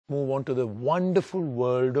move on to the wonderful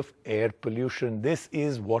world of air pollution. This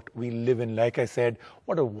is what we live in. Like I said,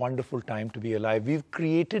 what a wonderful time to be alive. We've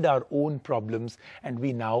created our own problems and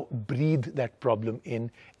we now breathe that problem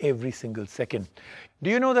in every single second. Do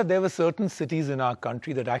you know that there were certain cities in our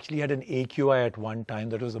country that actually had an AQI at one time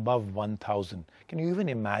that was above 1,000? Can you even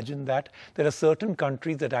imagine that? There are certain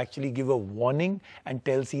countries that actually give a warning and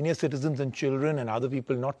tell senior citizens and children and other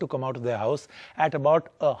people not to come out of their house at about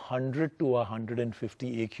 100 to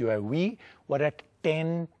 150 AQI. We were at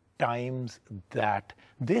 10 times that.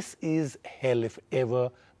 This is hell if ever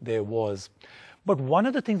there was. But one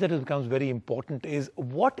of the things that becomes very important is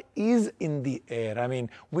what is in the air. I mean,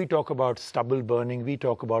 we talk about stubble burning, we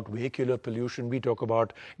talk about vehicular pollution, we talk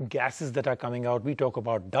about gases that are coming out, we talk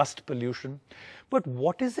about dust pollution. But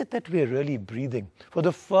what is it that we're really breathing? For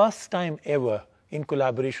the first time ever, in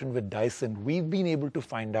collaboration with Dyson, we've been able to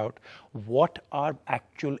find out what our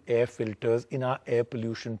actual air filters in our air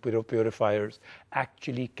pollution purifiers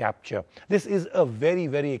actually capture. This is a very,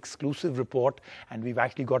 very exclusive report and we've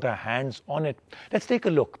actually got our hands on it. Let's take a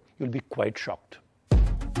look. You'll be quite shocked.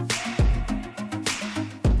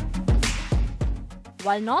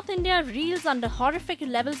 While North India reels under horrific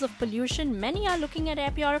levels of pollution, many are looking at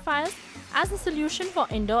air purifiers as a solution for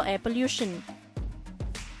indoor air pollution.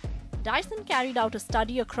 Dyson carried out a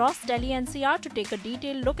study across Delhi NCR to take a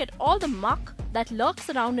detailed look at all the muck that lurks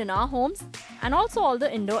around in our homes and also all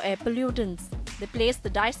the indoor air pollutants. They placed the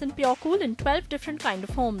Dyson Pure Cool in 12 different kinds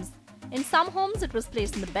of homes. In some homes it was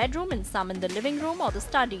placed in the bedroom, in some in the living room or the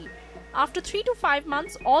study. After 3 to 5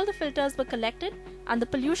 months, all the filters were collected and the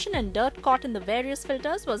pollution and dirt caught in the various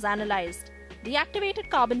filters was analyzed. The activated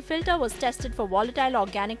carbon filter was tested for volatile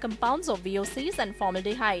organic compounds or VOCs and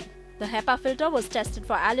formaldehyde. The HEPA filter was tested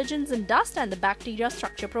for allergens in dust and the bacteria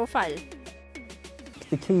structure profile.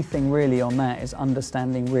 The key thing really on that is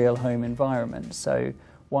understanding real home environments. So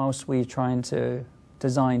whilst we're trying to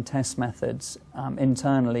design test methods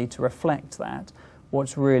internally to reflect that,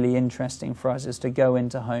 what's really interesting for us is to go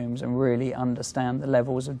into homes and really understand the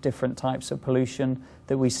levels of different types of pollution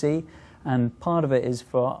that we see. And part of it is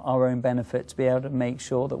for our own benefit to be able to make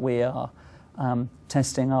sure that we are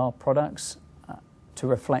testing our products to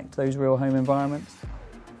reflect those real home environments.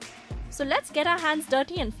 So let's get our hands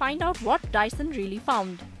dirty and find out what Dyson really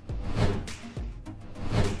found.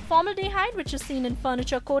 Formaldehyde, which is seen in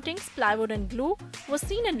furniture coatings, plywood and glue, was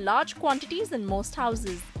seen in large quantities in most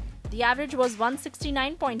houses. The average was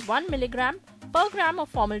 169.1 milligram per gram of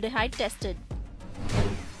formaldehyde tested.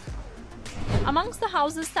 Amongst the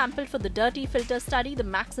houses sampled for the dirty filter study, the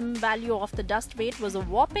maximum value of the dust weight was a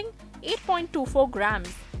whopping 8.24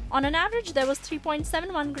 grams. On an average, there was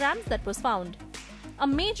 3.71 grams that was found. A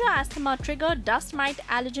major asthma trigger, dust mite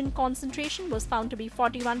allergen concentration was found to be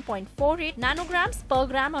 41.48 nanograms per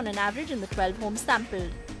gram on an average in the 12 homes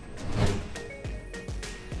sampled.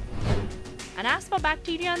 And as for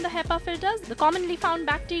bacteria in the HEPA filters, the commonly found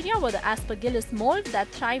bacteria were the Aspergillus mold that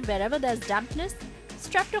thrive wherever there's dampness,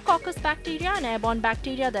 Streptococcus bacteria, an airborne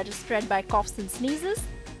bacteria that is spread by coughs and sneezes,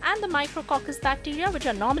 and the Micrococcus bacteria, which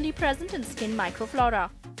are normally present in skin microflora.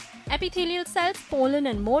 Epithelial cells, pollen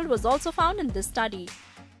and mold was also found in this study.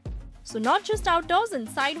 So not just outdoors,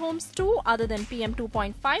 inside homes too, other than PM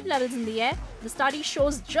 2.5 levels in the air, the study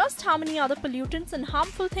shows just how many other pollutants and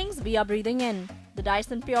harmful things we are breathing in. The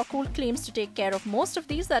Dyson Pure Cool claims to take care of most of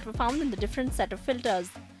these that were found in the different set of filters.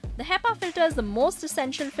 The HEPA filter is the most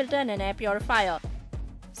essential filter in an air purifier.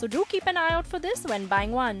 So do keep an eye out for this when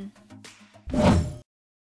buying one.